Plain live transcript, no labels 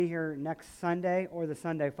Here next Sunday or the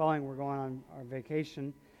Sunday following. We're going on our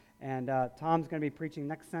vacation, and Tom's going to be preaching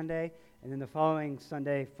next Sunday, and then the following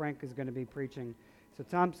Sunday Frank is going to be preaching. So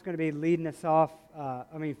Tom's going to be leading us off,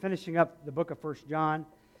 finishing up the book of 1 John,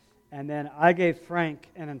 and then I gave Frank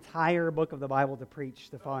an entire book of the Bible to preach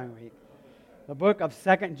the following week. The book of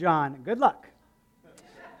 2 John. Good luck.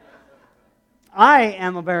 I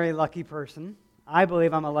am a very lucky person. I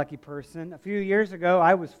believe I'm a lucky person. A few years ago,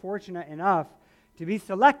 I was fortunate enough to be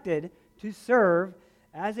selected to serve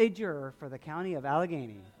as a juror for the county of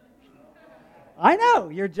Allegheny. I know,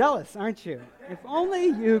 you're jealous, aren't you? If only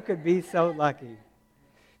you could be so lucky.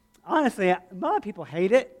 Honestly, a lot of people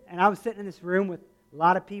hate it, and I was sitting in this room with a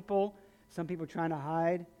lot of people, some people trying to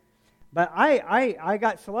hide, but I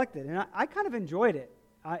got selected, and I kind of enjoyed it.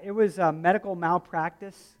 It was a medical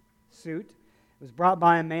malpractice suit. It was brought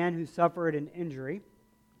by a man who suffered an injury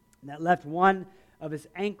that left one of his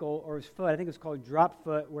ankle or his foot, I think it was called drop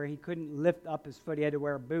foot, where he couldn't lift up his foot. He had to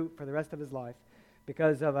wear a boot for the rest of his life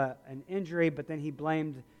because of an injury, but then he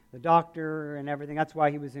blamed the doctor and everything. That's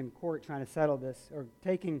why he was in court trying to settle this, or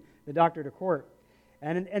taking the doctor to court.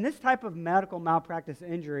 And in this type of medical malpractice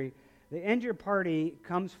injury, the injured party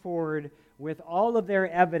comes forward with all of their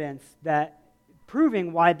evidence that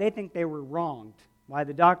proving why they think they were wronged, why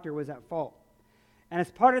the doctor was at fault. And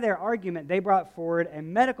as part of their argument, they brought forward a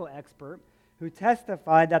medical expert who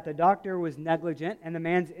testified that the doctor was negligent and the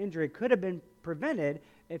man's injury could have been prevented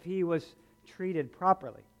if he was treated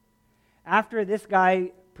properly. After this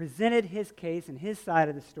guy presented his case and his side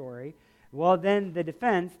of the story, well, then the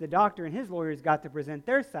defense, the doctor and his lawyers got to present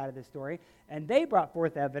their side of the story, and they brought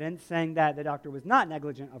forth evidence saying that the doctor was not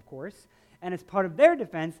negligent, of course, and as part of their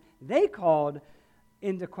defense, they called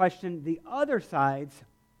into question the other side's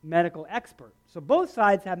medical expert. So both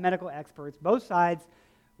sides have medical experts. Both sides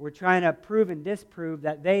were trying to prove and disprove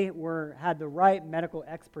that they had the right medical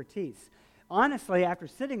expertise. Honestly, after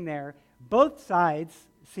sitting there, both sides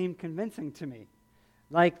seemed convincing to me.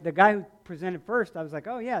 Like the guy who presented first, I was like,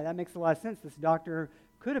 oh yeah, that makes a lot of sense. This doctor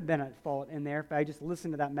could have been at fault in there if I just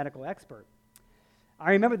listened to that medical expert. I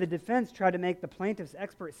remember the defense tried to make the plaintiff's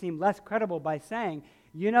expert seem less credible by saying,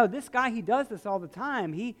 you know, this guy, he does this all the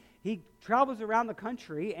time. He travels around the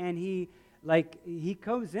country and he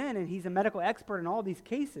goes in and he's a medical expert in all these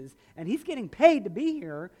cases, and he's getting paid to be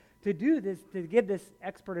here to do this, to give this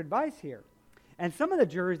expert advice here. And some of the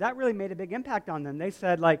jurors, that really made a big impact on them. They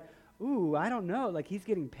said, like, ooh, I don't know, like he's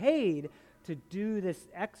getting paid to do this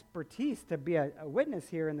expertise, to be a witness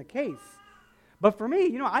here in the case. But for me,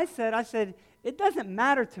 you know, I said, it doesn't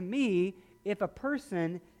matter to me if a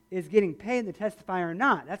person is getting paid to testify or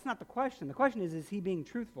not. That's not the question. The question is he being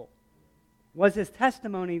truthful? Was his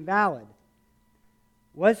testimony valid?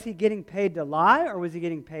 Was he getting paid to lie, or was he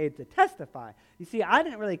getting paid to testify? You see, I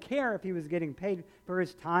didn't really care if he was getting paid for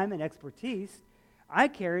his time and expertise. I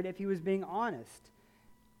cared if he was being honest.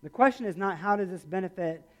 The question is not how does this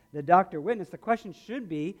benefit the doctor witness. The question should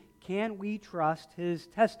be, can we trust his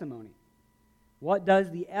testimony? What does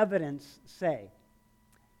the evidence say?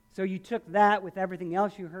 So you took that with everything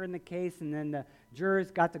else you heard in the case, and then the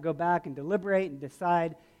jurors got to go back and deliberate and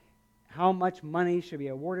decide how much money should be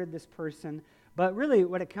awarded this person. But really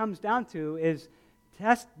what it comes down to is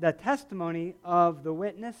the testimony of the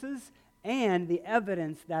witnesses and the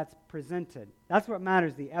evidence that's presented. That's what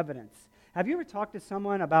matters, the evidence. Have you ever talked to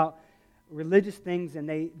someone about religious things and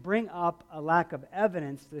they bring up a lack of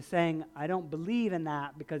evidence? They're saying, I don't believe in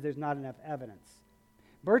that because there's not enough evidence.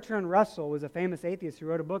 Bertrand Russell was a famous atheist who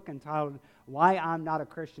wrote a book entitled Why I'm Not a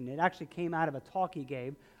Christian. It actually came out of a talk he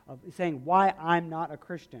gave of saying, why I'm not a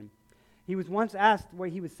Christian. He was once asked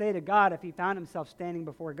what he would say to God if he found himself standing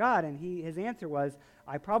before God, and his answer was,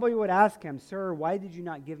 I probably would ask him, Sir, why did you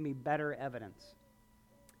not give me better evidence?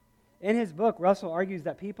 In his book, Russell argues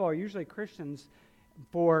that people are usually Christians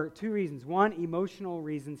for two reasons. One, emotional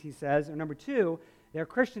reasons, he says, or number two, they're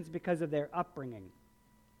Christians because of their upbringing.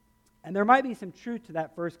 And there might be some truth to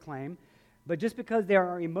that first claim, but just because there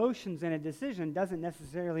are emotions in a decision doesn't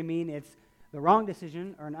necessarily mean it's the wrong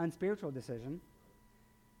decision or an unspiritual decision.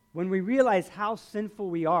 When we realize how sinful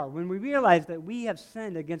we are, when we realize that we have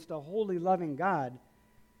sinned against a holy, loving God,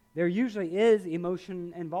 there usually is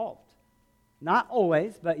emotion involved. Not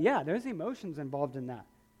always, but yeah, there's emotions involved in that.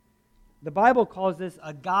 The Bible calls this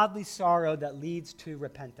a godly sorrow that leads to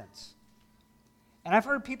repentance. And I've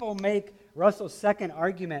heard people make Russell's second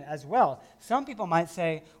argument as well. Some people might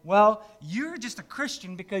say, well, you're just a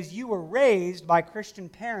Christian because you were raised by Christian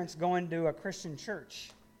parents going to a Christian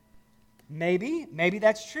church. Maybe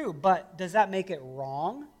that's true, but does that make it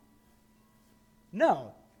wrong?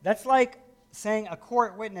 No. That's like saying a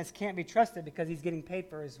court witness can't be trusted because he's getting paid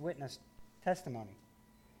for his witness testimony.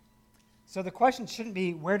 So the question shouldn't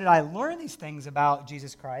be, where did I learn these things about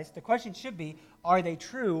Jesus Christ? The question should be, are they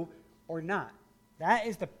true or not?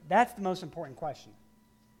 That's the most important question.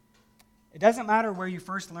 It doesn't matter where you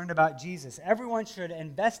first learned about Jesus. Everyone should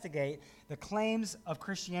investigate the claims of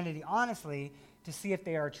Christianity honestly to see if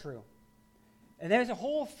they are true. And there's a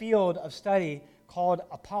whole field of study called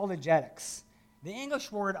apologetics. The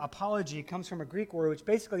English word apology comes from a Greek word which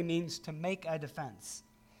basically means to make a defense.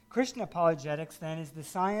 Christian apologetics, then, is the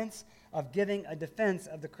science of giving a defense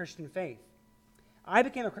of the Christian faith. I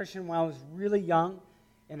became a Christian when I was really young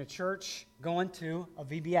in a church going to a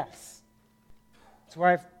VBS. It's where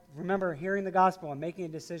I remember hearing the gospel and making a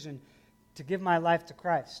decision to give my life to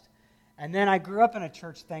Christ. And then I grew up in a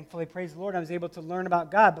church, thankfully, praise the Lord, I was able to learn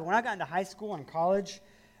about God. But when I got into high school and college,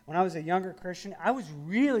 when I was a younger Christian, I was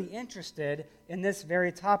really interested in this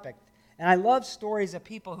very topic. And I love stories of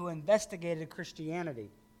people who investigated Christianity.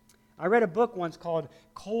 I read a book once called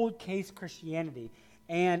Cold Case Christianity,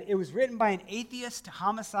 and it was written by an atheist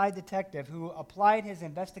homicide detective who applied his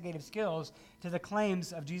investigative skills to the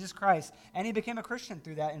claims of Jesus Christ, and he became a Christian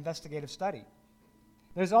through that investigative study.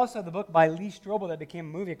 There's also the book by Lee Strobel that became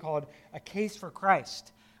a movie called A Case for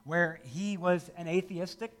Christ, where he was an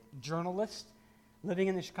atheistic journalist living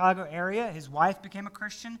in the Chicago area. His wife became a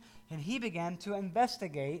Christian, and he began to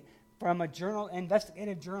investigate from a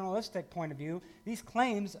investigative journalistic point of view, these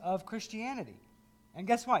claims of Christianity. And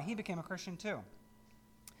guess what? He became a Christian too.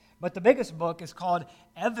 But the biggest book is called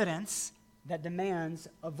Evidence That Demands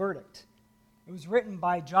a Verdict. It was written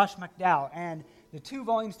by Josh McDowell, and the 2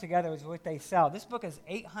 volumes together is what they sell. This book is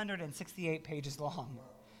 868 pages long.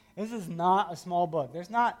 This is not a small book.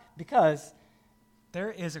 Because there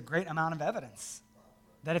is a great amount of evidence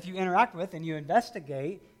that if you interact with and you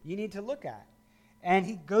investigate, you need to look at. And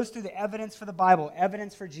he goes through the evidence for the Bible,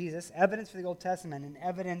 evidence for Jesus, evidence for the Old Testament, and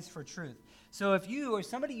evidence for truth. So if you or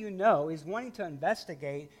somebody you know is wanting to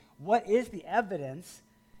investigate what is the evidence,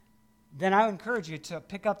 then I would encourage you to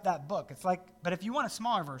pick up that book. But if you want a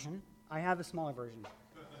smaller version, I have a smaller version.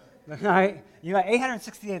 All right? You got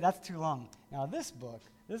 868, that's too long. Now this book,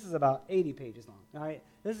 this is about 80 pages long. All right?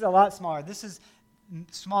 This is a lot smaller. This is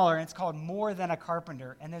smaller, and it's called More Than a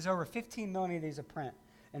Carpenter, and there's over 15 million of these of print.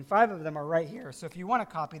 And 5 of them are right here. So if you want a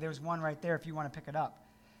copy, there's one right there if you want to pick it up.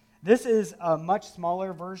 This is a much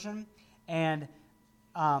smaller version, and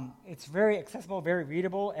it's very accessible, very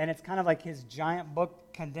readable, and it's kind of like his giant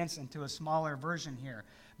book condensed into a smaller version here.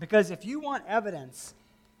 Because if you want evidence,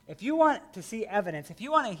 if you want to see evidence, if you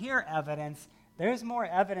want to hear evidence, there's more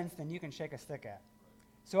evidence than you can shake a stick at.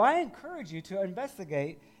 So I encourage you to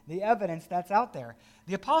investigate the evidence that's out there.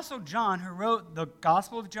 The Apostle John, who wrote the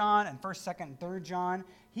Gospel of John and 1st, 2nd, and 3rd John,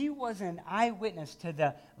 he was an eyewitness to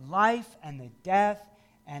the life and the death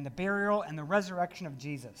and the burial and the resurrection of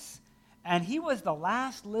Jesus. And he was the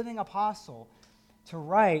last living apostle to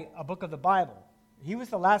write a book of the Bible. He was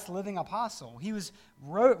the last living apostle. He was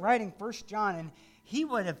writing 1st John, and he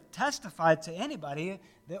would have testified to anybody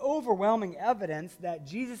the overwhelming evidence that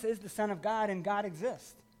Jesus is the Son of God and God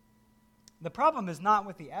exists. The problem is not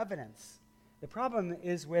with the evidence. The problem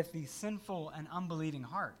is with the sinful and unbelieving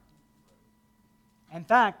heart. In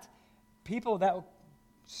fact, people that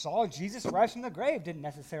saw Jesus rise from the grave didn't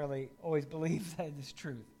necessarily always believe that it is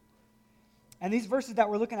truth. And these verses that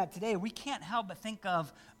we're looking at today, we can't help but think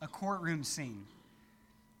of a courtroom scene.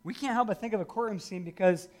 We can't help but think of a courtroom scene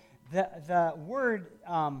because the word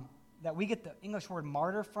that we get the English word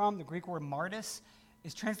martyr from, the Greek word martys,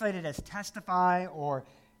 is translated as testify or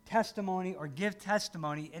testimony or give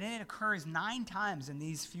testimony, and it occurs 9 times in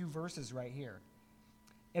these few verses right here.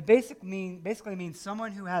 It basically means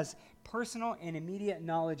someone who has personal and immediate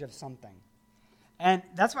knowledge of something. And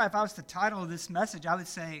that's why if I was to title this message, I would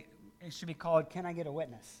say it should be called, Can I Get a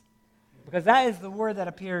Witness? Because that is the word that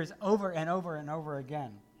appears over and over and over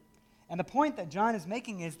again. And the point that John is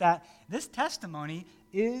making is that this testimony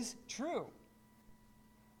is true.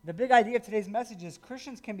 The big idea of today's message is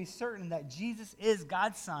Christians can be certain that Jesus is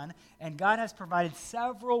God's Son, and God has provided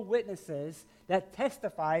several witnesses that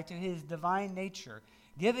testify to his divine nature,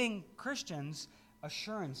 giving Christians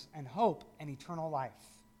assurance and hope and eternal life.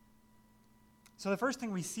 So the first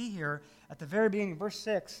thing we see here at the very beginning of verse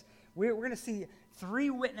 6, we're going to see 3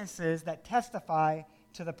 witnesses that testify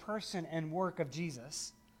to the person and work of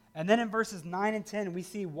Jesus. And then in verses 9 and 10, we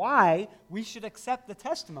see why we should accept the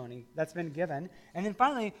testimony that's been given. And then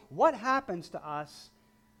finally, what happens to us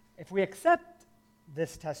if we accept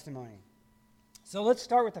this testimony? So let's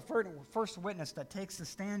start with the first witness that takes the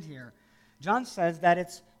stand here. John says that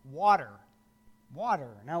it's water. Water.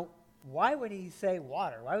 Now, why would he say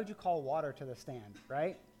water? Why would you call water to the stand,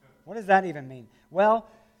 right? What does that even mean? Well,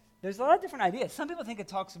 there's a lot of different ideas. Some people think it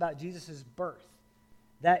talks about Jesus' birth,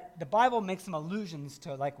 that the Bible makes some allusions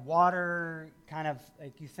to like water, kind of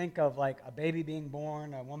like you think of like a baby being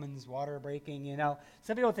born, a woman's water breaking, you know.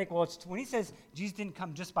 Some people think, well, when he says Jesus didn't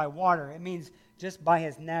come just by water, it means just by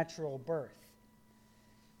his natural birth.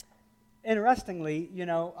 Interestingly,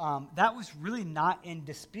 that was really not in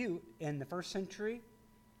dispute in the first century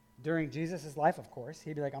during Jesus' life, of course.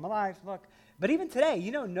 He'd be like, I'm alive, look. But even today,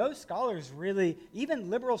 no scholars really,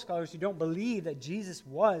 even liberal scholars who don't believe that Jesus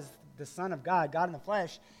was the Son of God, God in the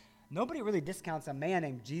flesh, nobody really discounts a man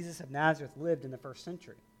named Jesus of Nazareth lived in the first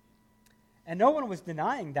century. And no one was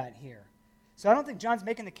denying that here. So I don't think John's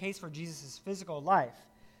making the case for Jesus' physical life.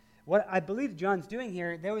 What I believe John's doing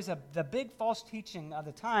here, there was the big false teaching of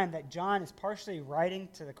the time that John is partially writing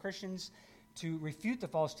to the Christians to refute the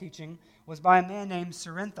false teaching, was by a man named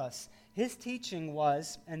Cerinthus. His teaching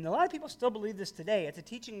was, and a lot of people still believe this today, it's a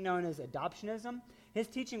teaching known as adoptionism. His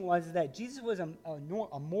teaching was that Jesus was a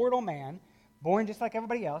mortal man, born just like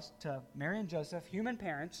everybody else, to Mary and Joseph, human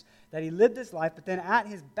parents, that he lived his life, but then at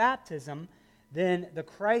his baptism, then the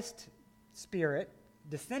Christ Spirit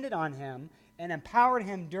descended on him and empowered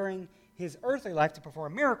him during his earthly life to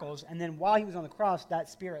perform miracles, and then while he was on the cross, that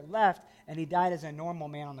Spirit left, and he died as a normal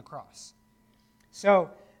man on the cross. So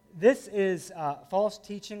this is false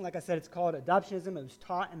teaching. Like I said, it's called adoptionism. It was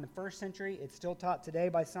taught in the first century. It's still taught today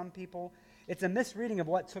by some people. It's a misreading of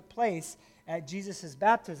what took place at Jesus'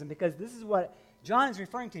 baptism, because this is what John is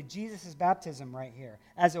referring to, Jesus' baptism right here,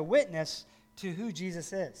 as a witness to who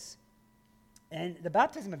Jesus is. And the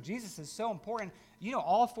baptism of Jesus is so important.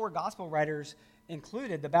 All four gospel writers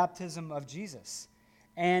included the baptism of Jesus.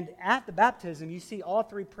 And at the baptism, you see all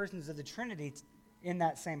three persons of the Trinity in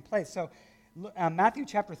that same place. So Matthew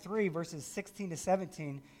chapter 3, verses 16 to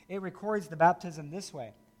 17, it records the baptism this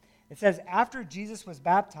way. It says, after Jesus was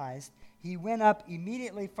baptized, he went up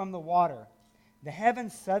immediately from the water. The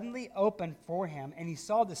heavens suddenly opened for him, and he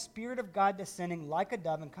saw the Spirit of God descending like a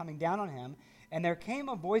dove and coming down on him. And there came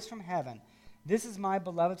a voice from heaven, this is my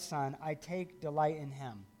beloved Son, I take delight in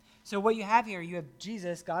him. So what you have here, you have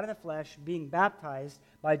Jesus, God in the flesh, being baptized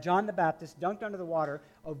by John the Baptist, dunked under the water,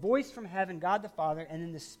 a voice from heaven, God the Father, and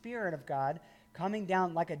then the Spirit of God coming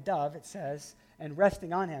down like a dove, it says, and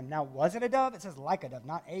resting on him. Now, was it a dove? It says like a dove,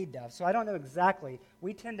 not a dove. So I don't know exactly.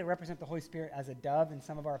 We tend to represent the Holy Spirit as a dove in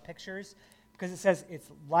some of our pictures because it says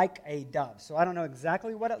it's like a dove. So I don't know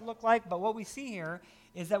exactly what it looked like, but what we see here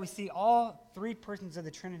is that we see all three persons of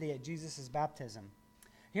the Trinity at Jesus' baptism.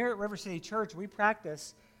 Here at River City Church, we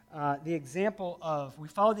practice we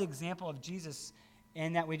follow the example of Jesus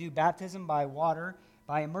in that we do baptism by water,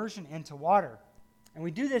 by immersion into water. And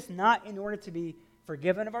we do this not in order to be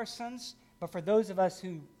forgiven of our sins, but for those of us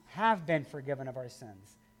who have been forgiven of our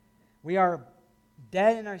sins. We are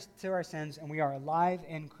dead to our sins, and we are alive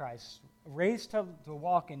in Christ, raised to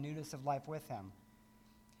walk in newness of life with him.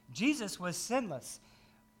 Jesus was sinless,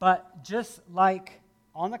 but just like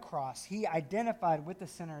on the cross, he identified with the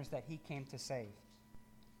sinners that he came to save.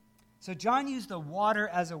 So John used the water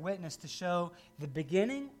as a witness to show the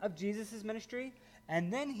beginning of Jesus' ministry,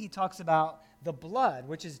 and then he talks about the blood,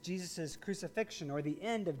 which is Jesus' crucifixion, or the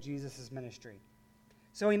end of Jesus' ministry.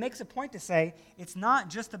 So he makes a point to say it's not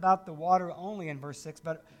just about the water only in verse 6,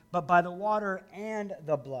 but by the water and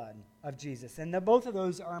the blood of Jesus. And both of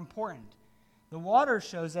those are important. The water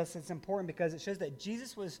shows us it's important because it shows that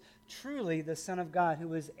Jesus was truly the Son of God who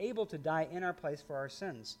was able to die in our place for our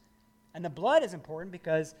sins. And the blood is important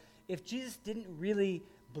because if Jesus didn't really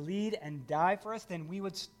bleed and die for us, then we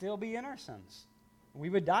would still be in our sins. We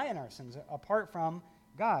would die in our sins apart from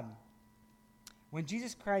God. When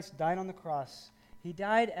Jesus Christ died on the cross, he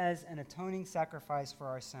died as an atoning sacrifice for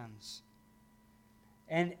our sins.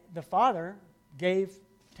 And the Father gave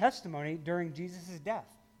testimony during Jesus' death.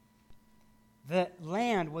 The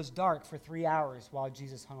land was dark for 3 hours while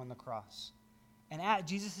Jesus hung on the cross. And at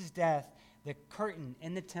Jesus' death, the curtain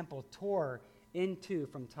in the temple tore in two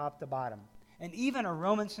from top to bottom. And even a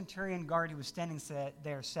Roman centurion guard who was standing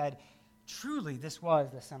there said, truly, this was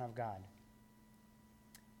the Son of God.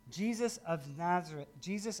 Jesus of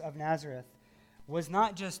Nazareth was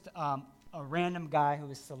not just a random guy who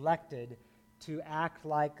was selected to act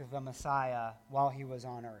like the Messiah while he was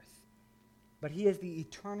on earth. But he is the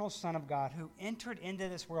eternal Son of God who entered into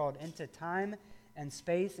this world, into time and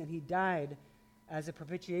space, and he died as a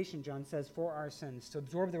propitiation, John says, for our sins, to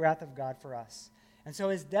absorb the wrath of God for us. And so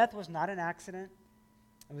his death was not an accident.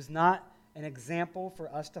 It was not an example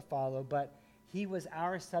for us to follow, but he was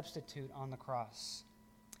our substitute on the cross.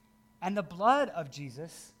 And the blood of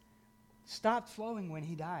Jesus stopped flowing when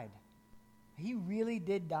he died. He really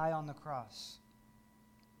did die on the cross.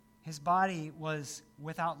 his body was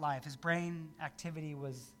without life. His brain activity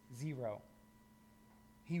was zero.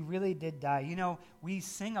 He really did die. You know, we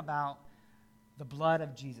sing about the blood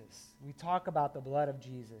of Jesus. We talk about the blood of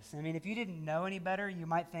Jesus. I mean, if you didn't know any better, you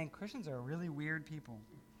might think Christians are really weird people.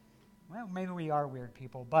 Well, maybe we are weird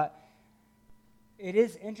people, but it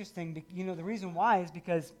is interesting. You know, the reason why is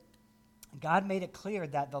because God made it clear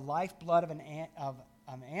that the lifeblood of an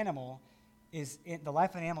animal the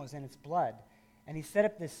life of an animal is in its blood. And he set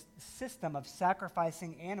up this system of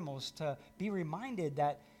sacrificing animals to be reminded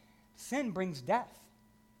that sin brings death.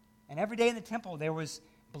 And every day in the temple, there was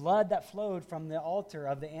blood that flowed from the altar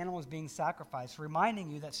of the animals being sacrificed,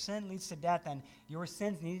 reminding you that sin leads to death and your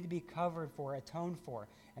sins needed to be covered for, atoned for.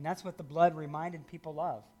 And that's what the blood reminded people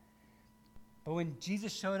of. But when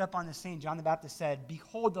Jesus showed up on the scene, John the Baptist said,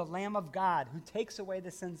 "Behold the Lamb of God who takes away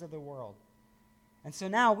the sins of the world." And so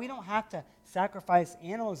now we don't have to sacrifice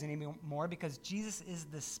animals anymore because Jesus is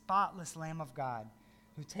the spotless Lamb of God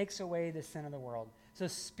who takes away the sin of the world. So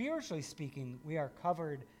spiritually speaking, we are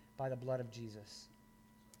covered by the blood of Jesus.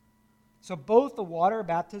 So both the water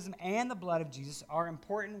baptism and the blood of Jesus are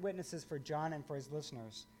important witnesses for John and for his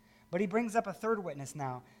listeners. But he brings up a third witness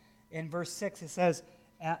now. In verse 6, it says,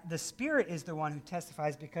 the Spirit is the one who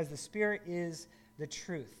testifies because the Spirit is the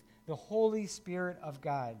truth, the Holy Spirit of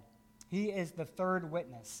God. He is the third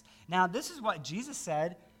witness. Now, this is what Jesus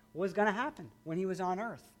said was going to happen when he was on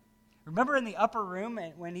earth. Remember in the upper room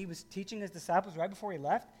when he was teaching his disciples right before he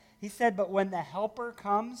left? He said, "But when the Helper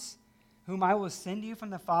comes, whom I will send you from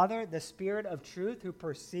the Father, the Spirit of truth who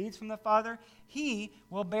proceeds from the Father, he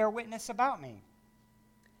will bear witness about me."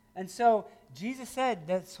 And so Jesus said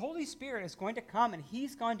this Holy Spirit is going to come and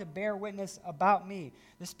he's going to bear witness about me.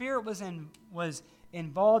 The Spirit was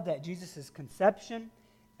involved at Jesus' conception,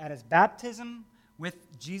 at his baptism,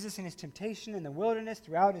 with Jesus in his temptation in the wilderness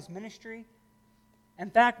throughout his ministry. In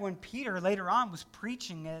fact, when Peter later on was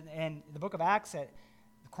preaching in the book of Acts at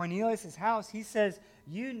Cornelius' house, he says,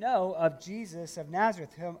 "You know of Jesus of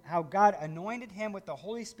Nazareth, how God anointed him with the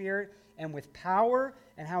Holy Spirit and with power,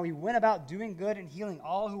 and how he went about doing good and healing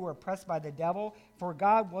all who were oppressed by the devil, for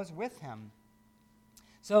God was with him."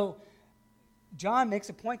 So John makes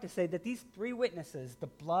a point to say that these three witnesses, the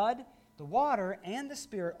blood, the water, and the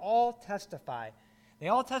Spirit, all testify. They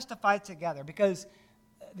all testify together because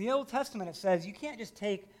the Old Testament, it says you can't just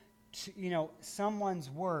take someone's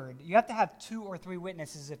word. You have to have 2 or 3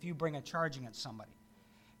 witnesses if you bring a charge against somebody.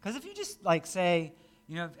 Because if you just say,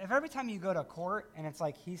 if every time you go to court and it's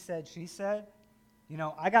like he said, she said,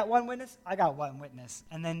 I got one witness,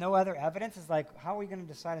 and then no other evidence, is like, how are we going to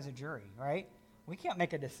decide as a jury, right? We can't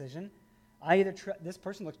make a decision. This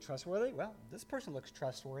person looks trustworthy. Well, this person looks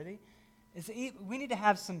trustworthy. We need to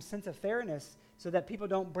have some sense of fairness so that people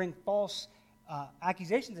don't bring false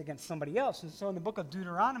accusations against somebody else. And so in the book of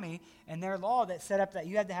Deuteronomy and their law that set up that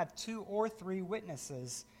you had to have 2 or 3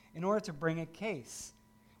 witnesses in order to bring a case.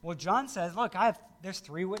 Well, John says, look, there's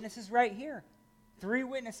 3 witnesses right here. 3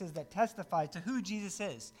 witnesses that testify to who Jesus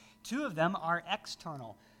is. 2 of them are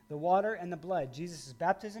external, the water and the blood, Jesus'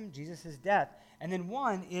 baptism, Jesus' death. And then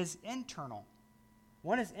 1 is internal.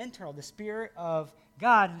 1 is internal, the Spirit of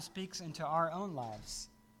God who speaks into our own lives.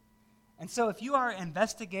 And so if you are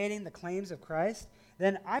investigating the claims of Christ,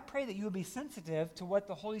 then I pray that you will be sensitive to what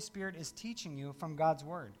the Holy Spirit is teaching you from God's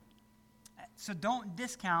Word. So don't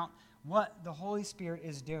discount what the Holy Spirit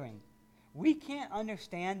is doing. We can't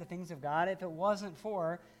understand the things of God if it wasn't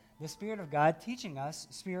for the Spirit of God teaching us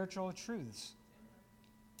spiritual truths.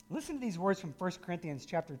 Listen to these words from 1 Corinthians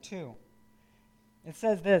chapter 2. It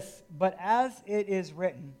says this, "But as it is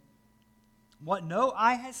written, what no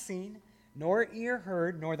eye has seen, nor ear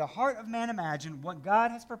heard, nor the heart of man imagined, what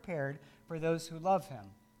God has prepared for those who love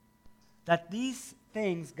him. That these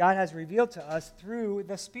things God has revealed to us through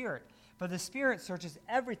the Spirit. For the Spirit searches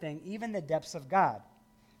everything, even the depths of God.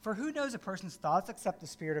 For who knows a person's thoughts except the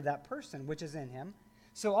spirit of that person which is in him?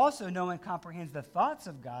 So also no one comprehends the thoughts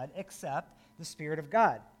of God except the Spirit of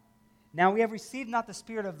God. Now we have received not the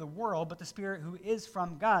spirit of the world, but the Spirit who is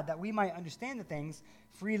from God, that we might understand the things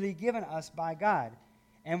freely given us by God.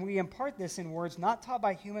 And we impart this in words not taught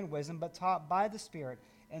by human wisdom, but taught by the Spirit,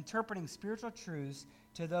 interpreting spiritual truths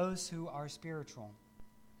to those who are spiritual."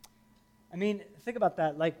 I mean, think about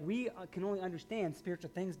that. Like, we can only understand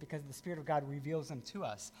spiritual things because the Spirit of God reveals them to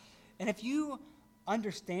us. And if you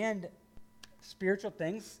understand spiritual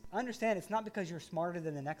things, understand it's not because you're smarter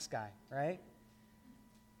than the next guy, right?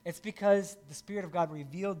 It's because the Spirit of God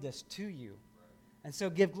revealed this to you. And so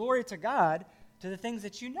give glory to God to the things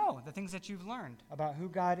that you know, the things that you've learned about who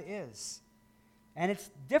God is. And it's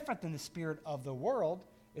different than the spirit of the world.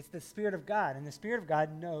 It's the Spirit of God, and the Spirit of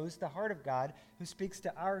God knows the heart of God who speaks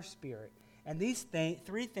to our spirit. And these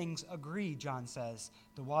three things agree, John says,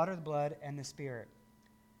 the water, the blood, and the Spirit.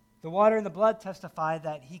 The water and the blood testify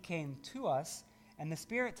that he came to us, and the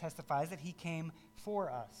Spirit testifies that he came for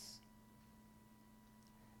us.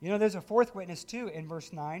 You know, there's a fourth witness, too, in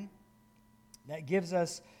verse 9 that gives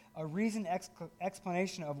us a reasoned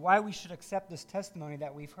explanation of why we should accept this testimony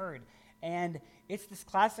that we've heard. And it's this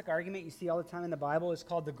classic argument you see all the time in the Bible. It's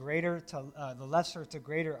called the lesser to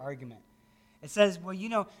greater argument. It says, well, you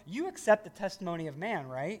know, you accept the testimony of man,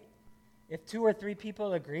 right? If 2 or 3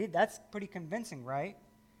 people agree, that's pretty convincing, right?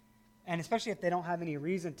 And especially if they don't have any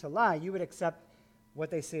reason to lie, you would accept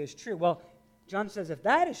what they say is true. Well, John says, if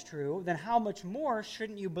that is true, then how much more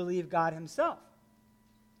shouldn't you believe God himself?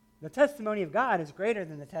 The testimony of God is greater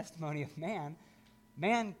than the testimony of man.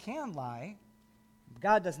 Man can lie.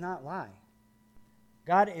 God does not lie.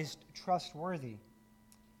 God is trustworthy.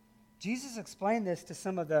 Jesus explained this to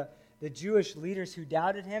some of the Jewish leaders who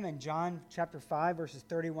doubted him in John chapter 5, verses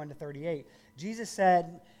 31 to 38. Jesus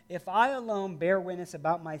said, if I alone bear witness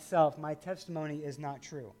about myself, my testimony is not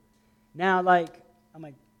true. Now, I'm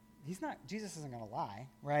like, Jesus isn't going to lie,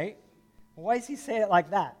 right? Well, why does he say it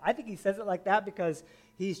like that? I think he says it like that because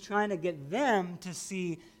he's trying to get them to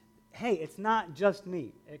see, hey, it's not just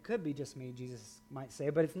me. It could be just me, Jesus might say,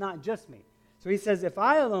 but it's not just me. So he says, if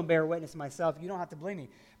I alone bear witness myself, you don't have to believe me.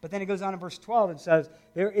 But then he goes on in verse 12 and says,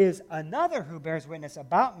 there is another who bears witness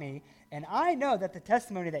about me, and I know that the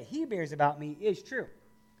testimony that he bears about me is true.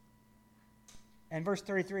 And verse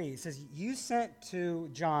 33, he says, you sent to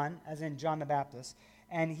John, as in John the Baptist,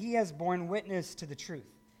 and he has borne witness to the truth.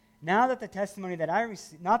 Now that the testimony that I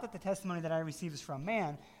receive, not that the testimony that I receive is from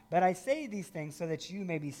man, but I say these things so that you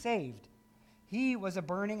may be saved. He was a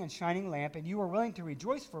burning and shining lamp, and you were willing to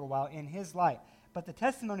rejoice for a while in his light. But the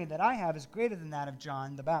testimony that I have is greater than that of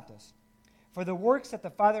John the Baptist. For the works that the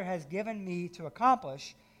Father has given me to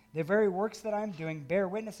accomplish, the very works that I am doing, bear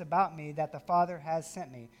witness about me that the Father has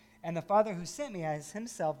sent me. And the Father who sent me has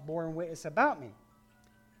himself borne witness about me.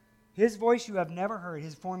 His voice you have never heard,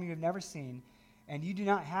 his form you have never seen, and you do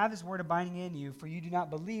not have his word abiding in you, for you do not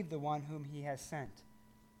believe the one whom he has sent.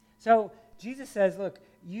 So Jesus says, look,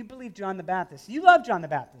 you believe John the Baptist. You love John the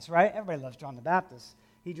Baptist, right? Everybody loves John the Baptist.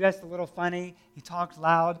 He dressed a little funny. He talked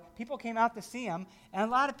loud. People came out to see him. And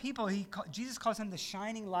a lot of people, Jesus calls him the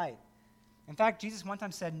shining light. In fact, Jesus one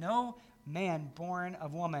time said, no man born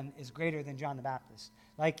of woman is greater than John the Baptist.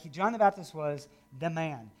 John the Baptist was the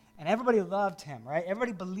man. And everybody loved him, right?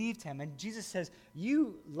 Everybody believed him. And Jesus says,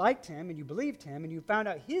 you liked him and you believed him and you found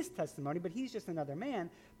out his testimony, but he's just another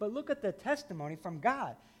man. But look at the testimony from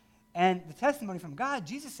God. And the testimony from God,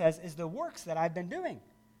 Jesus says, is the works that I've been doing.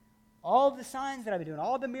 All of the signs that I've been doing,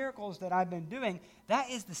 all the miracles that I've been doing, that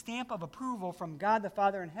is the stamp of approval from God the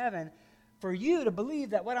Father in heaven for you to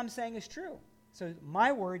believe that what I'm saying is true. So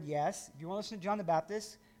my word, yes. If you want to listen to John the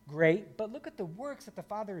Baptist, great. But look at the works that the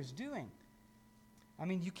Father is doing. I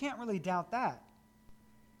mean, you can't really doubt that.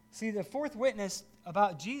 See, the fourth witness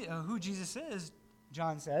about who Jesus is,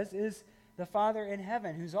 John says, is the Father in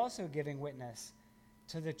heaven, who's also giving witness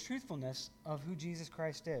to the truthfulness of who Jesus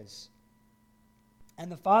Christ is.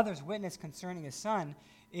 And the Father's witness concerning his Son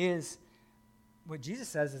is, what Jesus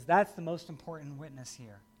says is that's the most important witness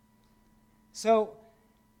here. So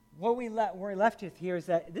what we're left with here is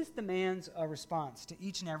that this demands a response to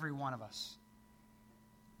each and every one of us.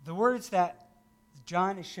 The words that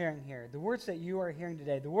John is sharing here, the words that you are hearing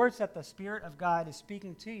today, the words that the Spirit of God is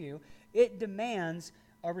speaking to you, it demands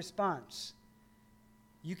a response.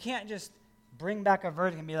 You can't just bring back a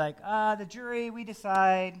verdict and be like, the jury, we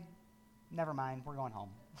decide, never mind, we're going home.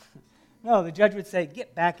 No, the judge would say,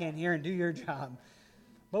 get back in here and do your job.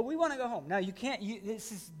 But we want to go home. No, you can't.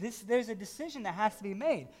 There's a decision that has to be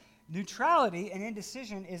made. Neutrality and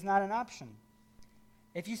indecision is not an option.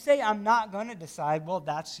 If you say, I'm not going to decide, well,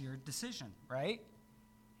 that's your decision, right?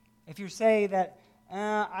 If you say that,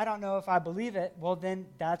 I don't know if I believe it, well, then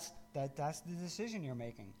that's the decision you're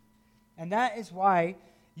making. And that is why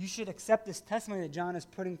you should accept this testimony that John is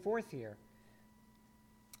putting forth here.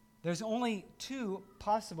 There's only two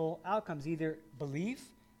possible outcomes, either belief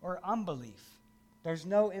or unbelief. There's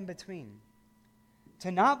no in between.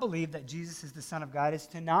 To not believe that Jesus is the Son of God is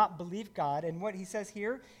to not believe God. And what he says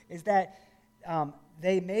here is that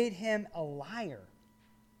they made him a liar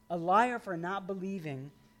for not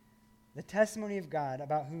believing the testimony of God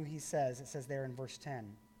about who he says. It says there in verse 10.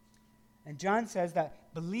 And John says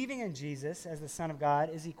that believing in Jesus as the Son of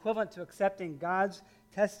God is equivalent to accepting God's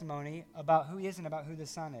testimony about who he is and about who the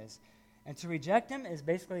Son is. And to reject him is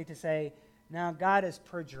basically to say, now God is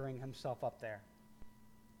perjuring himself up there.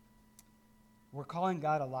 we're calling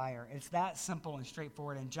God a liar. It's that simple and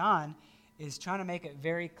straightforward. And John is trying to make it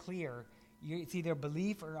very clear. It's either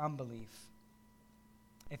belief or unbelief.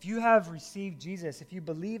 If you have received Jesus, if you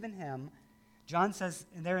believe in him, John says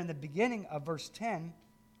there in the beginning of verse 10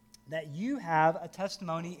 that you have a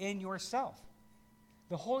testimony in yourself.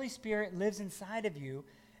 The Holy Spirit lives inside of you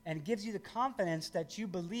and gives you the confidence that you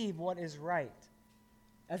believe what is right.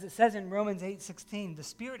 As it says in Romans 8:16, the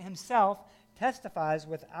Spirit himself testifies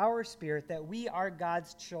with our spirit that we are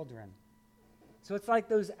God's children. So it's like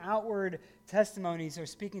those outward testimonies are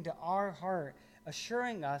speaking to our heart,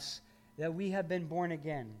 assuring us that we have been born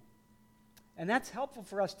again. And that's helpful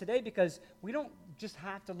for us today because we don't just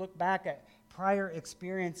have to look back at prior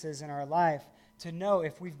experiences in our life to know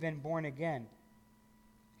if we've been born again.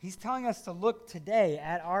 He's telling us to look today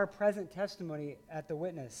at our present testimony at the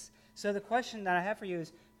witness. So the question that I have for you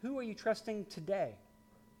is, who are you trusting today?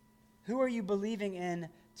 Who are you believing in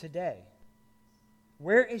today?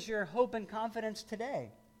 Where is your hope and confidence today?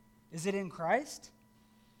 Is it in Christ?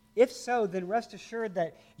 If so, then rest assured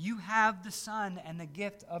that you have the Son and the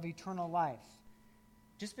gift of eternal life.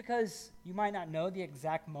 Just because you might not know the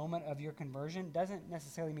exact moment of your conversion doesn't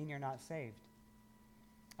necessarily mean you're not saved.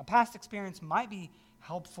 A past experience might be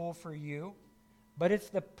helpful for you, but it's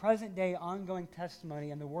the present day ongoing testimony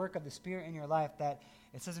and the work of the Spirit in your life that,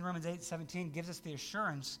 it says in Romans 8:17, gives us the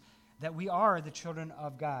assurance that we are the children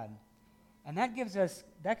of God. And that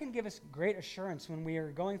can give us great assurance when we are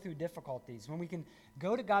going through difficulties, when we can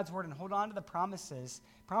go to God's word and hold on to the promises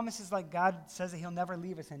like God says that he'll never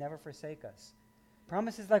leave us and never forsake us.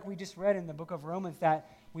 Promises like we just read in the book of Romans that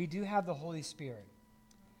we do have the Holy Spirit.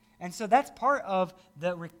 And so that's part of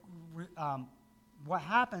what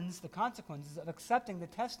happens, the consequences of accepting the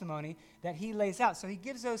testimony that he lays out. So he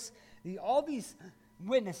gives us all these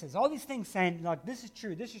witnesses, all these things saying, like, this is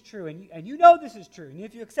true, and you know this is true. And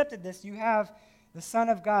if you accepted this, you have the Son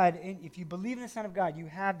of God. And if you believe in the Son of God, you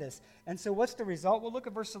have this. And so what's the result? Well, look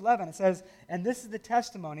at verse 11. It says, and this is the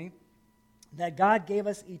testimony that God gave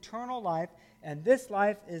us eternal life, and this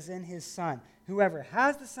life is in his Son. Whoever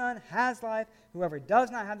has the Son has life. Whoever does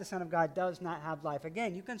not have the Son of God does not have life.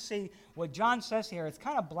 Again, you can see what John says here. It's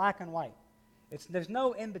kind of black and white. There's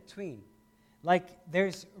no in between. Like,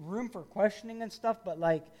 there's room for questioning and stuff, but,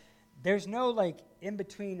 like, there's no, like, in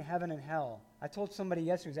between heaven and hell. I told somebody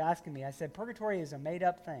yesterday who was asking me, I said, purgatory is a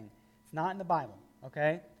made-up thing. It's not in the Bible,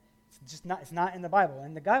 okay? It's not in the Bible.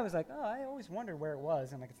 And the guy was like, oh, I always wondered where it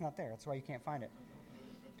was. I'm like, it's not there. That's why you can't find it.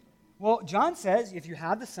 Well, John says, if you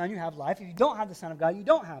have the Son, you have life. If you don't have the Son of God, you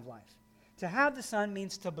don't have life. To have the Son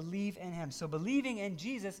means to believe in him. So believing in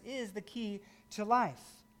Jesus is the key to life.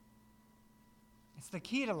 It's the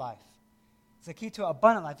key to life. It's the key to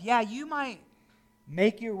abundant life. Yeah, you might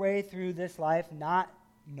make your way through this life not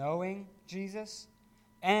knowing Jesus,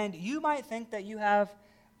 and you might think that you have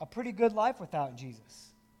a pretty good life without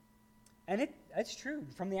Jesus. And it's true.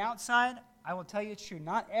 From the outside, I will tell you it's true.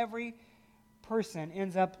 Not every person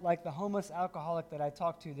ends up like the homeless alcoholic that I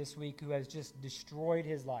talked to this week who has just destroyed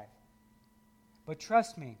his life. But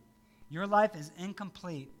trust me, your life is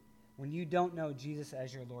incomplete when you don't know Jesus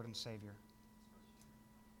as your Lord and Savior.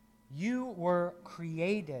 You were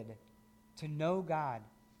created to know God,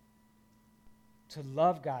 to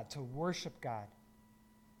love God, to worship God,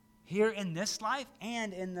 here in this life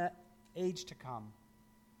and in the age to come,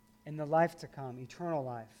 in the life to come, eternal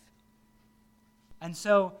life. And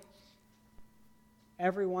so,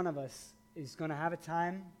 every one of us is going to have a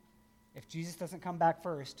time, if Jesus doesn't come back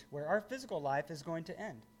first, where our physical life is going to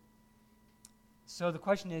end. So the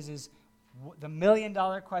question is the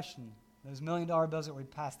million-dollar question, those million-dollar bills that we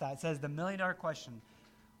passed out, it says the million-dollar question,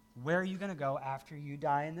 where are you going to go after you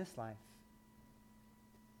die in this life?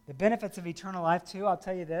 The benefits of eternal life, too, I'll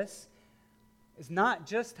tell you this, is not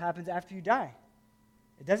just happens after you die.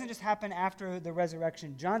 It doesn't just happen after the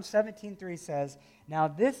resurrection. John 17:3 says, now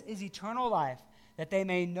this is eternal life, that they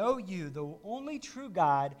may know you, the only true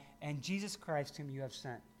God, and Jesus Christ whom you have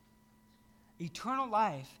sent. Eternal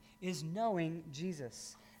life is knowing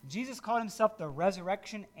Jesus. Jesus called himself the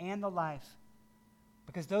resurrection and the life,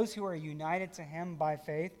 because those who are united to him by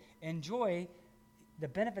faith enjoy the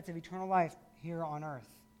benefits of eternal life here on earth.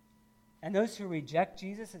 And those who reject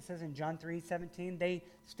Jesus, it says in John 3:17, they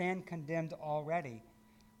stand condemned already,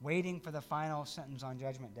 waiting for the final sentence on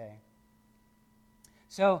Judgment Day.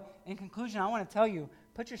 So, in conclusion, I want to tell you,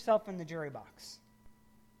 put yourself in the jury box,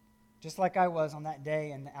 just like I was on that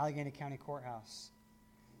day in the Allegheny County Courthouse.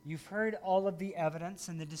 You've heard all of the evidence,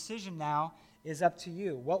 and the decision now is up to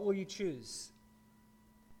you. What will you choose?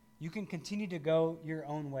 You can continue to go your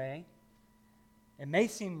own way. It may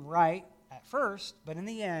seem right at first, but in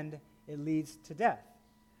the end, it leads to death.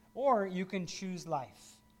 or you can choose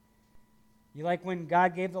life. You like when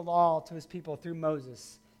God gave the law to his people through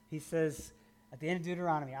Moses. He says at the end of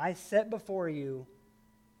Deuteronomy, I set before you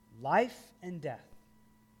life and death.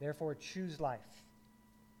 Therefore, choose life.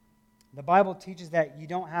 The Bible teaches that you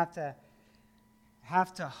don't have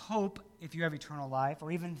to hope if you have eternal life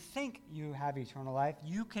or even think you have eternal life.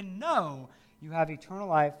 You can know you have eternal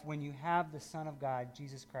life when you have the Son of God,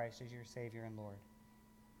 Jesus Christ, as your Savior and Lord.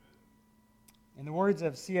 In the words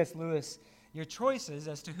of C.S. Lewis, your choices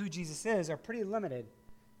as to who Jesus is are pretty limited.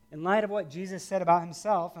 In light of what Jesus said about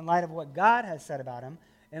himself, in light of what God has said about him,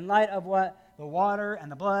 in light of what the water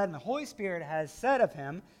and the blood and the Holy Spirit has said of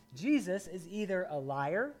him, Jesus is either a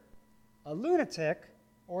liar, a lunatic,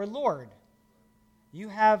 or Lord. You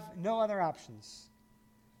have no other options.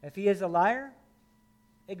 If he is a liar,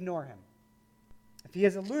 ignore him. If he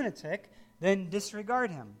is a lunatic, then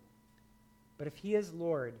disregard him. But if he is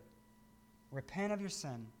Lord, repent of your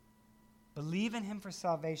sin, believe in him for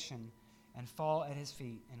salvation, and fall at his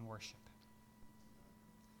feet in worship.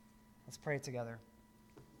 Let's pray together.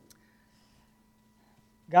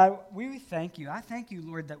 God, we thank you. I thank you,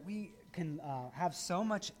 Lord, that we can have so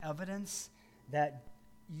much evidence that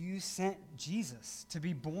you sent Jesus to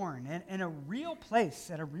be born in a real place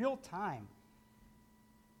at a real time.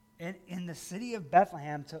 In the city of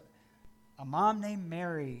Bethlehem, to a mom named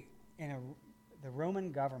Mary in the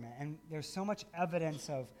Roman government. And there's so much evidence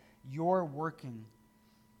of your working.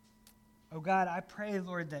 Oh God, I pray,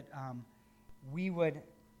 Lord, that we would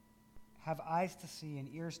have eyes to see and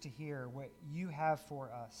ears to hear what you have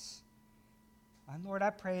for us. And Lord,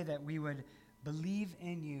 I pray that we would believe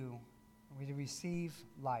in you, and we would receive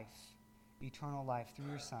life, eternal life through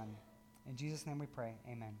your Son. In Jesus' name we pray,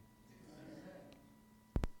 amen.